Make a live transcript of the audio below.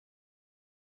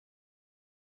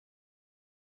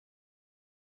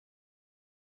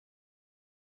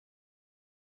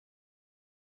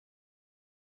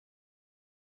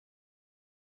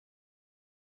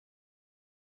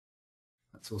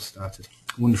That's all started.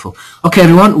 Wonderful. Okay,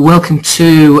 everyone, welcome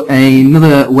to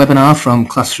another webinar from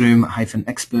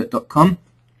classroom-expert.com.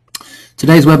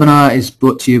 Today's webinar is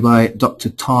brought to you by Dr.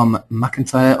 Tom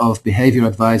McIntyre of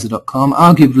behaviouradvisor.com,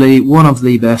 arguably one of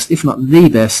the best, if not the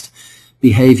best,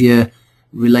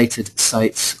 behaviour-related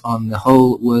sites on the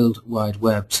whole World Wide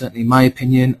Web. Certainly my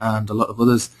opinion and a lot of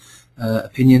others'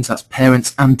 opinions. That's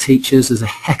parents and teachers. There's a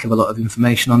heck of a lot of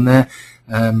information on there.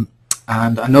 And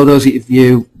I know those of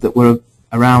you that were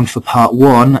around for part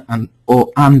one and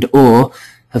or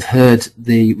have heard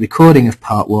the recording of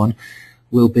part one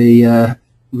will be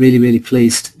really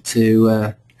pleased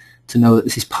to know that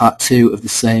this is part two of the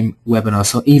same webinar.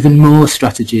 So even more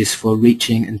strategies for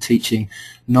reaching and teaching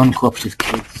non-cooperative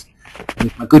kids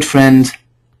with my good friend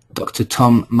Dr.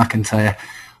 Tom McIntyre.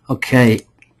 Okay,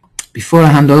 before I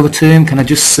hand over to him, can I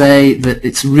just say that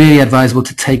it's really advisable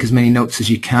to take as many notes as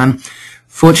you can.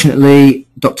 Fortunately,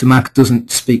 Dr. Mac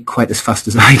doesn't speak quite as fast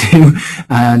as I do,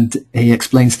 and he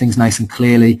explains things nice and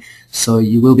clearly, so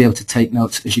you will be able to take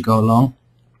notes as you go along.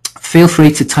 Feel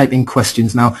free to type in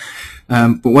questions now,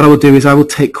 but what I will do is I will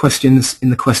take questions in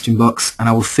the question box and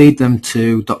I will feed them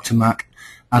to Dr. Mac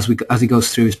as he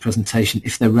goes through his presentation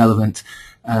if they're relevant,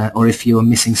 or if you're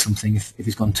missing something, if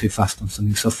he's gone too fast on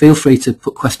something. So feel free to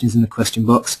put questions in the question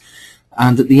box,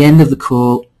 and at the end of the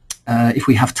call, if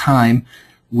we have time,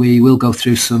 we will go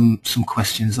through some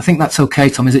questions. I think that's okay,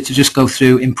 Tom, is it, to just go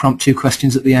through impromptu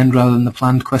questions at the end rather than the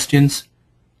planned questions?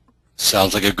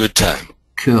 Sounds like a good time.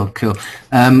 Cool.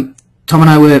 Tom and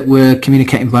I were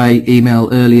communicating by email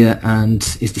earlier, and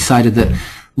he's decided that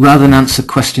rather than answer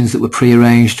questions that were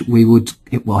pre-arranged,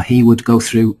 he would go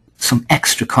through some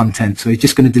extra content. So he's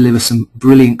just going to deliver some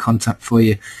brilliant content for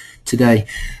you today.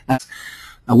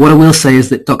 What I will say is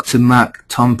that Dr.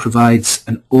 Tom provides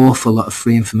an awful lot of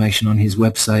free information on his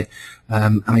website. I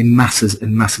mean, masses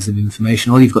and masses of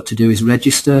information. All you've got to do is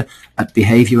register at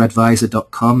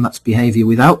behaviouradvisor.com. That's behaviour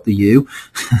without the U,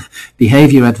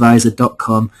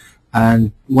 behaviouradvisor.com.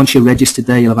 And once you're registered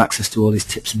there, you'll have access to all these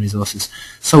tips and resources.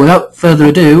 So without further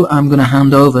ado, I'm going to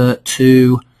hand over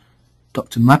to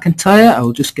Dr. McIntyre. I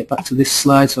will just get back to this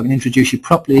slide so I can introduce you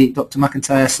properly, Dr.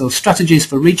 McIntyre. So strategies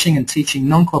for reaching and teaching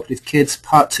non-cooperative kids,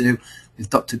 part two, with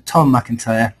Dr. Tom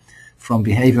McIntyre from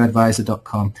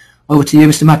behaviouradvisor.com. Over to you,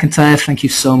 Mr. McIntyre. Thank you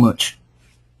so much.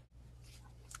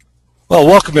 Well,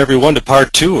 welcome everyone to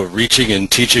part two of reaching and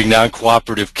teaching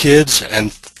non-cooperative kids, and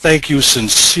thank you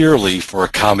sincerely for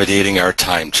accommodating our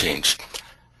time change.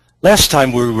 Last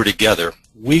time we were together,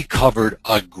 we covered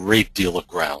a great deal of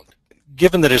ground.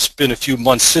 Given that it's been a few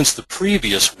months since the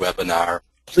previous webinar,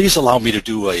 please allow me to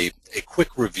do a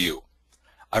quick review.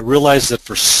 I realize that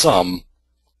for some,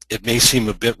 it may seem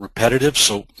a bit repetitive,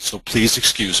 so please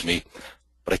excuse me,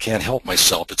 but I can't help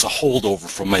myself. It's a holdover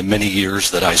from my many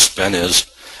years that I spent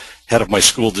as head of my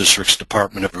school district's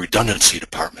Department of Redundancy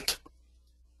Department.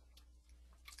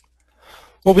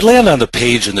 When we land on the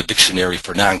page in the dictionary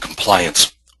for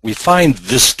noncompliance, we find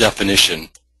this definition,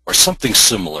 or something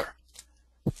similar: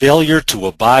 failure to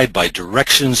abide by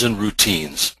directions and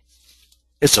routines.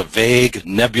 It's a vague,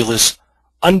 nebulous,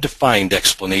 undefined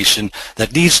explanation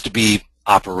that needs to be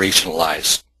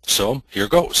operationalized. So here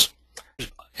goes.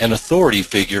 An authority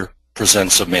figure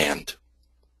presents a command.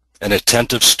 An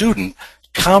attentive student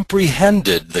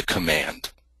comprehended the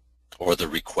command or the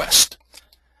request.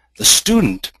 The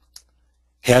student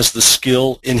has the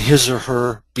skill in his or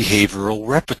her behavioral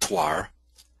repertoire,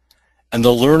 and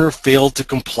the learner failed to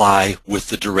comply with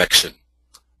the direction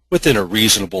within a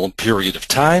reasonable period of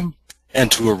time and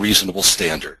to a reasonable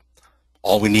standard.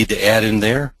 All we need to add in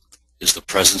there is the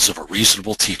presence of a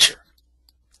reasonable teacher.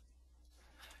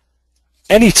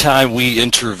 Anytime we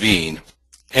intervene,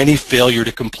 any failure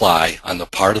to comply on the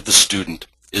part of the student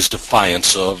is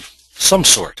defiance of some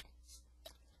sort.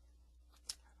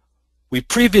 We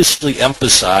previously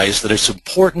emphasized that it's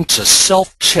important to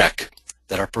self-check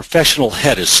that our professional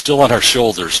head is still on our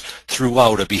shoulders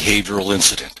throughout a behavioral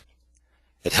incident.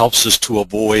 It helps us to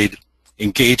avoid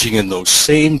engaging in those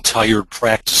same tired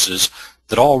practices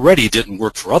that already didn't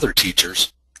work for other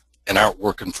teachers and aren't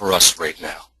working for us right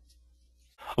now.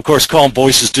 Of course, calm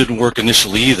voices didn't work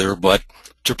initially either, but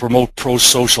to promote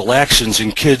pro-social actions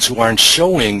in kids who aren't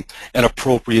showing an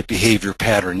appropriate behavior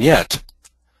pattern yet,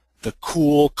 the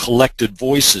cool, collected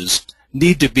voices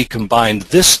need to be combined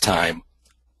this time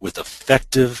with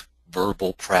effective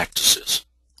verbal practices.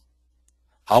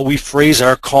 How we phrase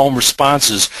our calm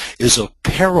responses is of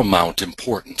paramount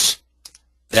importance.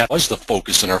 That was the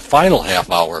focus in our final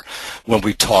half hour when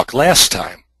we talked last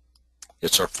time.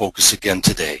 It's our focus again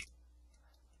today.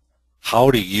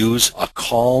 How to use a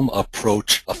calm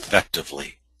approach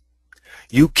effectively.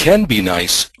 You can be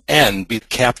nice and be the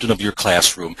captain of your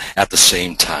classroom at the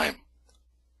same time.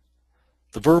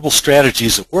 The verbal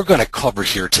strategies that we're going to cover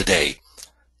here today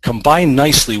combine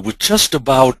nicely with just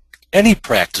about any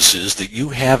practices that you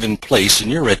have in place in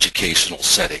your educational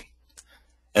setting,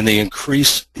 and they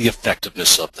increase the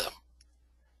effectiveness of them.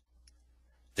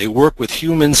 They work with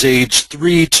humans aged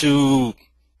 3 to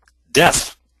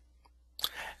death.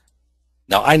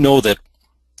 Now, I know that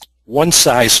one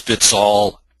size fits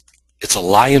all, it's a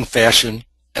lie in fashion,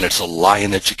 and it's a lie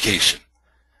in education.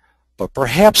 But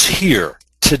perhaps here,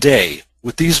 today,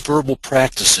 with these verbal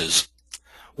practices,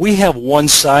 we have one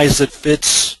size that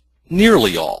fits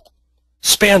nearly all.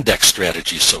 Spandex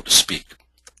strategy, so to speak.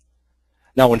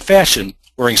 Now, in fashion,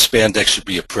 wearing spandex should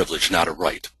be a privilege, not a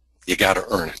right. You got to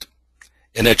earn it.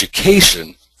 In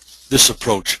education, this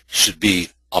approach should be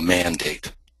a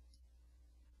mandate.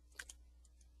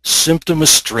 Symptom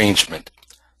estrangement,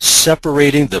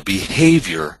 separating the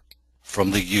behavior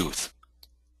from the youth.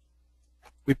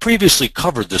 We previously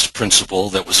covered this principle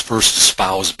that was first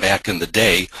espoused back in the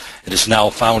day and is now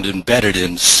found embedded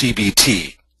in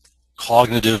CBT,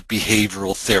 cognitive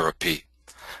behavioral therapy.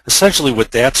 Essentially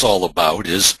what that's all about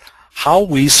is how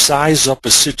we size up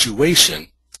a situation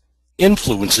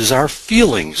influences our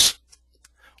feelings,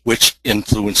 which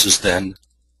influences then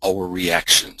our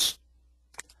reactions.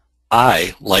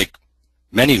 I, like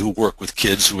many who work with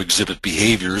kids who exhibit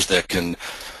behaviors that can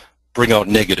bring out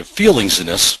negative feelings in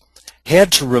us,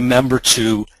 had to remember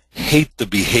to hate the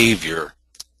behavior,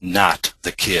 not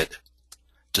the kid,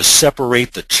 to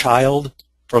separate the child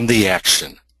from the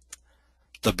action.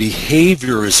 The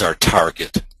behavior is our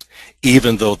target,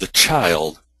 even though the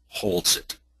child holds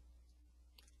it.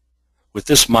 With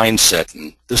this mindset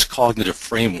and this cognitive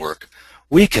framework,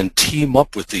 we can team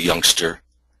up with the youngster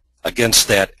against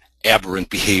that aberrant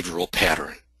behavioral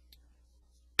pattern.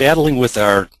 Battling with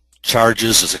our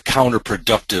charges is a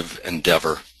counterproductive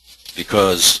endeavor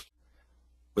because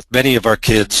with many of our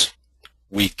kids,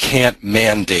 we can't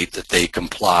mandate that they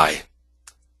comply.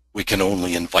 We can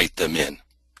only invite them in.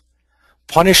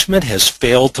 Punishment has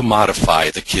failed to modify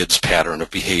the kid's pattern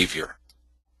of behavior.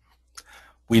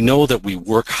 We know that we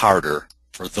work harder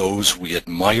for those we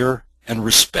admire and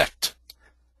respect.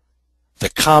 The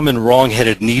common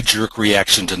wrong-headed knee-jerk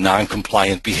reaction to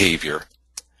non-compliant behavior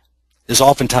is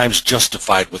oftentimes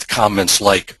justified with comments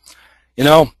like, you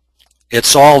know,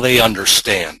 it's all they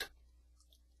understand.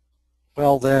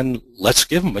 Well, then let's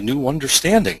give them a new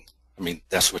understanding. I mean,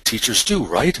 that's what teachers do,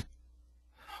 right?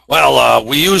 Well,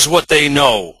 we use what they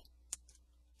know,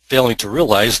 failing to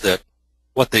realize that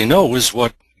what they know is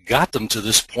what got them to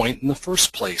this point in the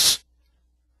first place.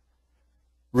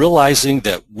 Realizing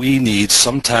that we need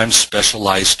sometimes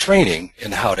specialized training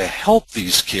in how to help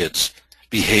these kids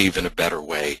behave in a better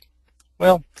way.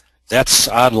 Well, that's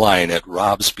online at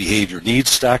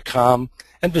robsbehaviorneeds.com,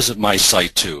 and visit my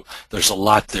site too. There's a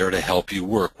lot there to help you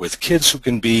work with kids who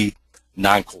can be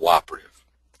non-cooperative.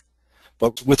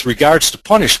 But with regards to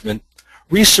punishment,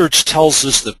 research tells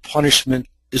us that punishment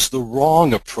is the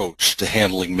wrong approach to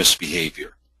handling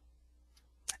misbehavior.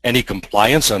 Any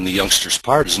compliance on the youngster's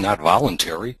part is not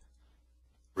voluntary.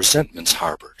 Resentment's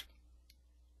harbored.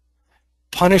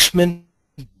 Punishment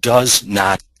does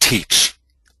not teach.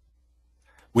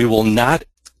 We will not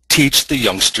teach the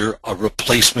youngster a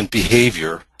replacement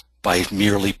behavior by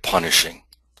merely punishing.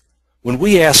 When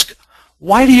we ask,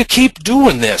 why do you keep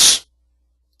doing this?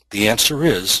 The answer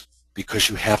is, because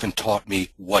you haven't taught me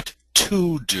what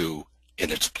to do in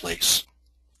its place.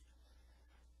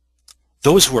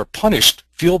 Those who are punished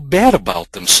feel bad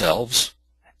about themselves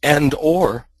and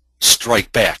or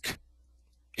strike back,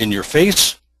 in your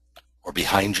face or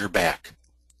behind your back.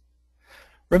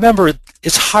 Remember,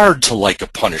 it's hard to like a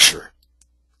punisher.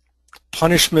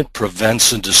 Punishment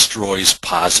prevents and destroys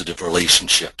positive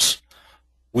relationships.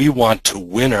 We want to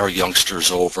win our youngsters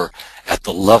over at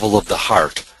the level of the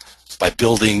heart by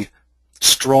building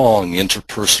strong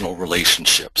interpersonal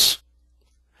relationships.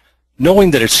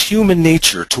 Knowing that it's human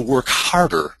nature to work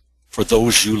harder for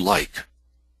those you like.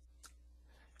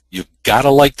 You've got to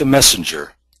like the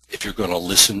messenger if you're going to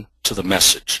listen to the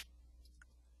message.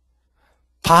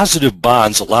 Positive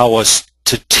bonds allow us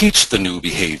to teach the new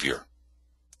behavior,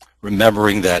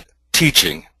 remembering that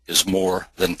teaching is more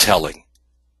than telling.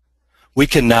 We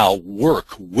can now work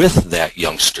with that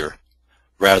youngster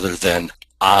rather than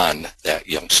on that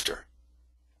youngster.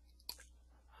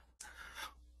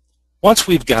 Once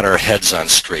we've got our heads on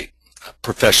straight,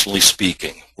 professionally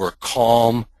speaking, we're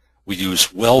calm, we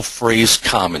use well-phrased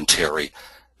commentary,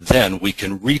 then we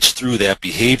can reach through that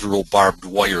behavioral barbed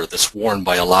wire that's worn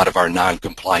by a lot of our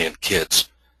non-compliant kids.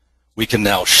 We can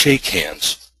now shake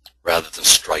hands rather than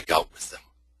strike out with them.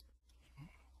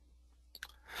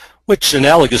 which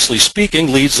analogously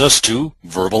speaking leads us to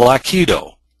verbal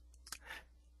aikido.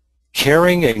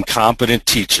 Caring and competent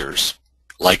teachers,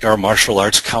 like our martial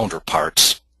arts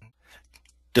counterparts,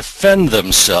 defend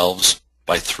themselves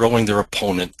by throwing their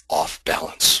opponent off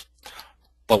balance.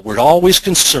 But we're always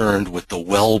concerned with the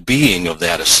well-being of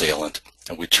that assailant,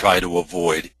 and we try to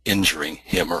avoid injuring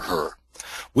him or her.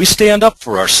 We stand up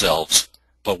for ourselves,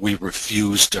 but we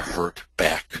refuse to hurt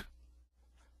back.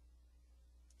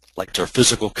 Like our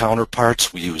physical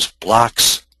counterparts, we use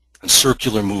blocks and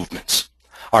circular movements.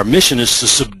 Our mission is to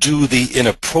subdue the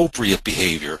inappropriate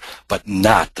behavior, but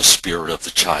not the spirit of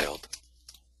the child.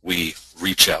 We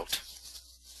reach out.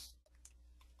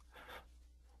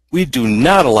 We do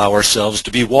not allow ourselves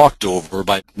to be walked over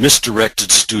by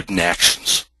misdirected student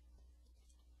actions.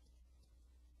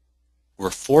 We're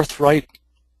forthright,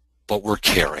 but we're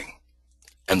caring.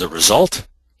 And the result?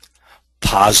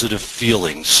 Positive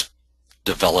feelings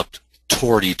developed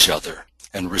toward each other,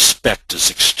 and respect is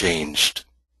exchanged.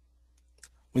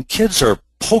 When kids are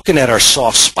poking at our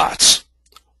soft spots,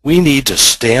 we need to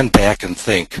stand back and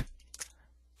think,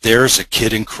 there's a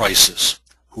kid in crisis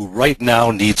who right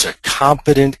now needs a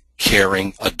competent,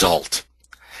 caring adult.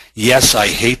 Yes, I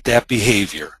hate that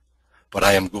behavior, but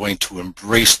I am going to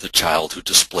embrace the child who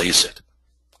displays it.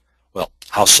 Well,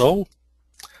 how so?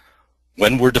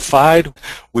 When we're defied,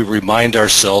 we remind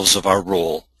ourselves of our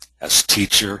role as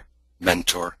teacher,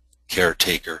 mentor,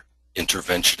 caretaker,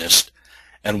 interventionist,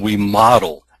 and we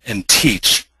model and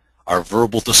teach our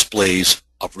verbal displays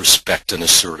of respect and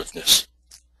assertiveness.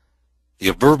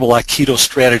 The verbal aikido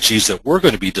strategies that we're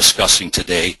going to be discussing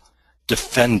today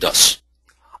defend us,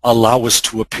 allow us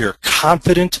to appear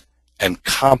confident and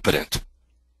competent.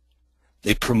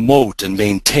 They promote and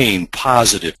maintain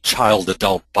positive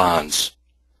child-adult bonds,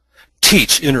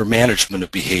 teach inner management of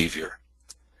behavior,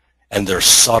 and they're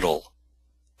subtle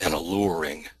and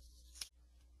alluring.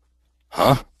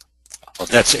 Huh? Well,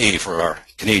 that's A for our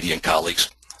Canadian colleagues.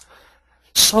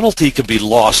 Subtlety can be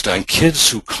lost on kids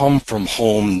who come from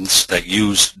homes that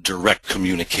use direct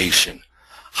communication,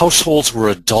 households where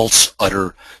adults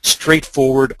utter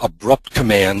straightforward, abrupt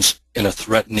commands in a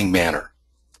threatening manner,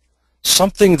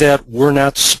 something that we're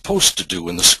not supposed to do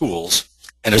in the schools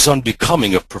and is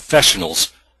unbecoming of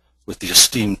professionals with the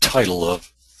esteemed title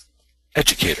of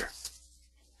educator.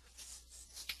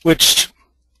 Which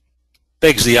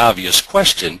begs the obvious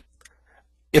question,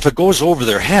 if it goes over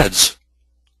their heads,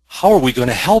 how are we going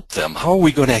to help them? How are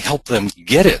we going to help them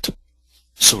get it,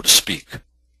 so to speak?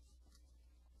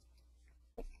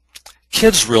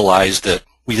 Kids realize that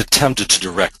we attempted to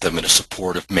direct them in a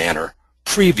supportive manner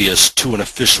previous to an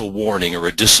official warning or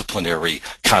a disciplinary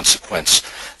consequence.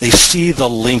 They see the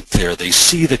link there. They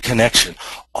see the connection.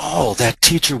 Oh, that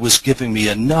teacher was giving me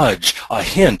a nudge, a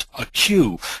hint, a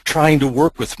cue, trying to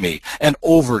work with me. And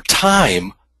over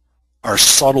time, our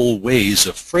subtle ways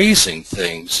of phrasing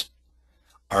things,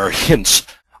 our hints,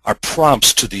 our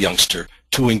prompts to the youngster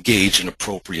to engage in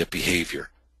appropriate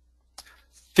behavior.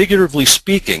 Figuratively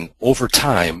speaking, over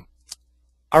time,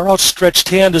 our outstretched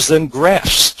hand is then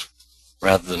grasped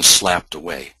rather than slapped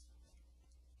away.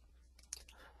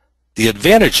 The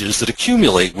advantages that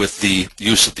accumulate with the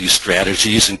use of these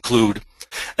strategies include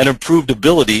an improved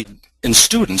ability in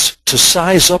students to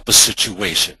size up a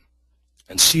situation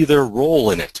and see their role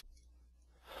in it,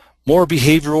 more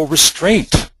behavioral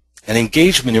restraint and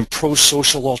engagement in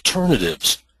pro-social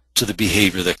alternatives to the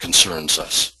behavior that concerns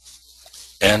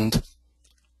us, and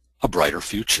a brighter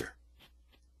future.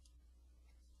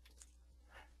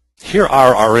 Here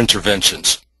are our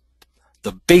interventions,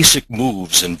 the basic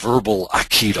moves in verbal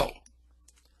aikido.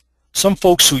 Some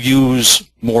folks who use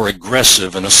more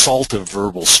aggressive and assaultive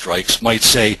verbal strikes might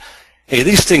say, hey,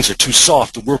 these things are too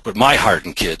soft to work with my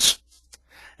hardened kids.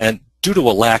 And due to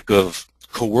a lack of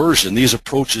coercion, these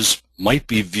approaches might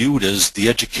be viewed as the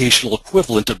educational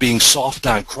equivalent of being soft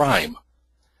on crime.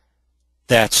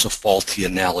 That's a faulty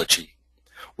analogy.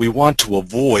 We want to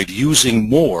avoid using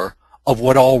more of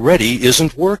what already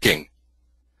isn't working.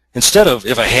 Instead of,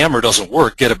 if a hammer doesn't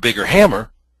work, get a bigger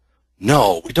hammer.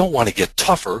 No, we don't want to get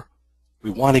tougher.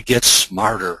 We want to get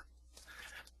smarter.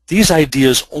 These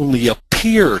ideas only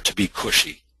appear to be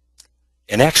cushy.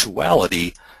 In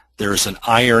actuality, there's an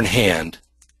iron hand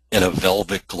in a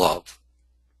velvet glove.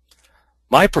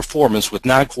 My performance with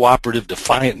non-cooperative,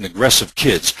 defiant, and aggressive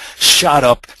kids shot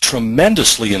up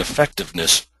tremendously in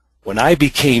effectiveness when I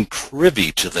became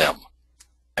privy to them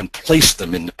and placed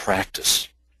them into practice.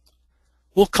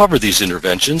 We'll cover these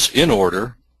interventions in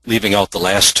order, leaving out the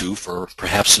last two for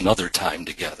perhaps another time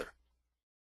together.